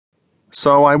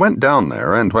So I went down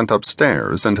there and went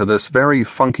upstairs into this very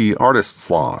funky artist's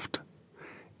loft.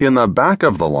 In the back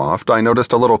of the loft, I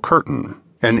noticed a little curtain,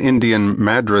 an Indian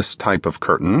madras type of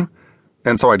curtain,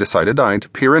 and so I decided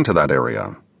I'd peer into that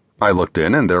area. I looked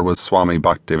in, and there was Swami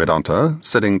Bhaktivedanta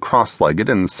sitting cross-legged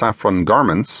in saffron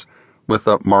garments, with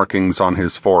the markings on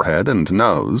his forehead and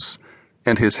nose,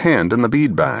 and his hand in the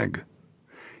bead bag.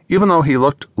 Even though he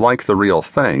looked like the real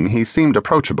thing, he seemed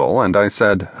approachable, and I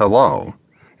said, "Hello,"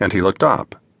 and he looked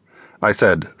up. I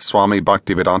said, "Swami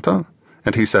Bhaktivedanta?"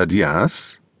 And he said,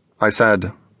 "Yes." I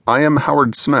said, "I am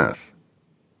Howard Smith."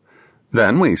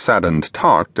 Then we sat and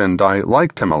talked, and I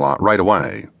liked him a lot right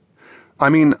away. I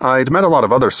mean, I'd met a lot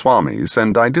of other Swamis,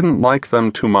 and I didn't like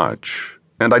them too much,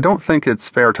 and I don't think it's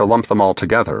fair to lump them all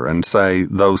together and say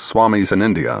those Swamis in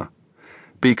India,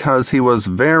 because he was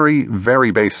very,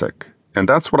 very basic, and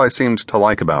that's what I seemed to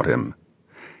like about him.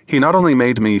 He not only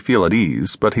made me feel at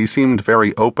ease, but he seemed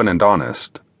very open and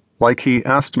honest, like he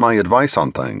asked my advice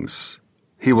on things.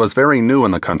 He was very new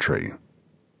in the country.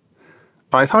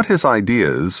 I thought his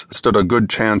ideas stood a good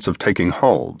chance of taking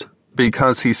hold,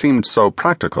 because he seemed so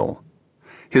practical.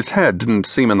 His head didn't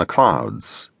seem in the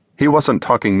clouds. He wasn't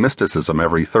talking mysticism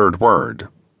every third word.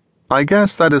 I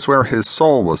guess that is where his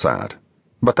soul was at,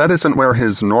 but that isn't where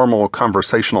his normal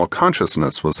conversational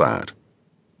consciousness was at.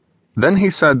 Then he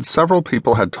said several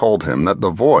people had told him that the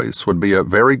voice would be a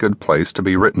very good place to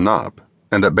be written up,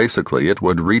 and that basically it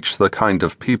would reach the kind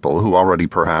of people who already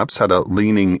perhaps had a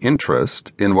leaning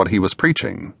interest in what he was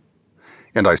preaching.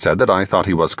 And I said that I thought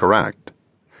he was correct.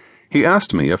 He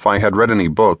asked me if I had read any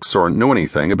books or knew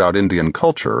anything about Indian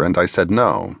culture, and I said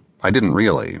no, I didn't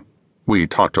really. We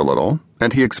talked a little,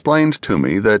 and he explained to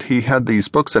me that he had these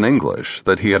books in English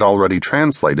that he had already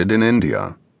translated in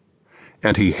India.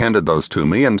 And he handed those to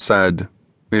me and said,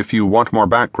 "If you want more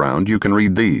background, you can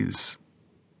read these."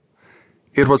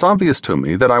 It was obvious to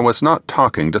me that I was not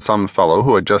talking to some fellow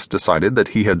who had just decided that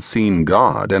he had seen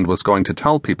God and was going to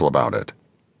tell people about it.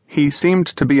 He seemed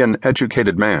to be an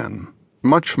educated man,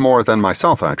 much more than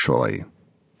myself actually,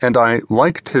 and I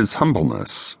liked his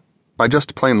humbleness. I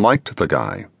just plain liked the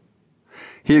guy.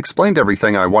 He explained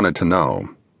everything I wanted to know,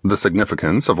 the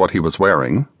significance of what he was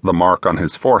wearing, the mark on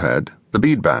his forehead, the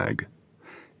bead bag,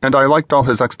 and I liked all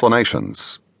his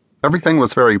explanations. Everything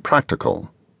was very practical.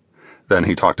 Then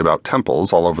he talked about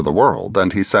temples all over the world,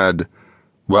 and he said,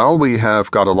 "Well, we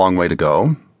have got a long way to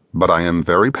go, but I am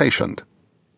very patient."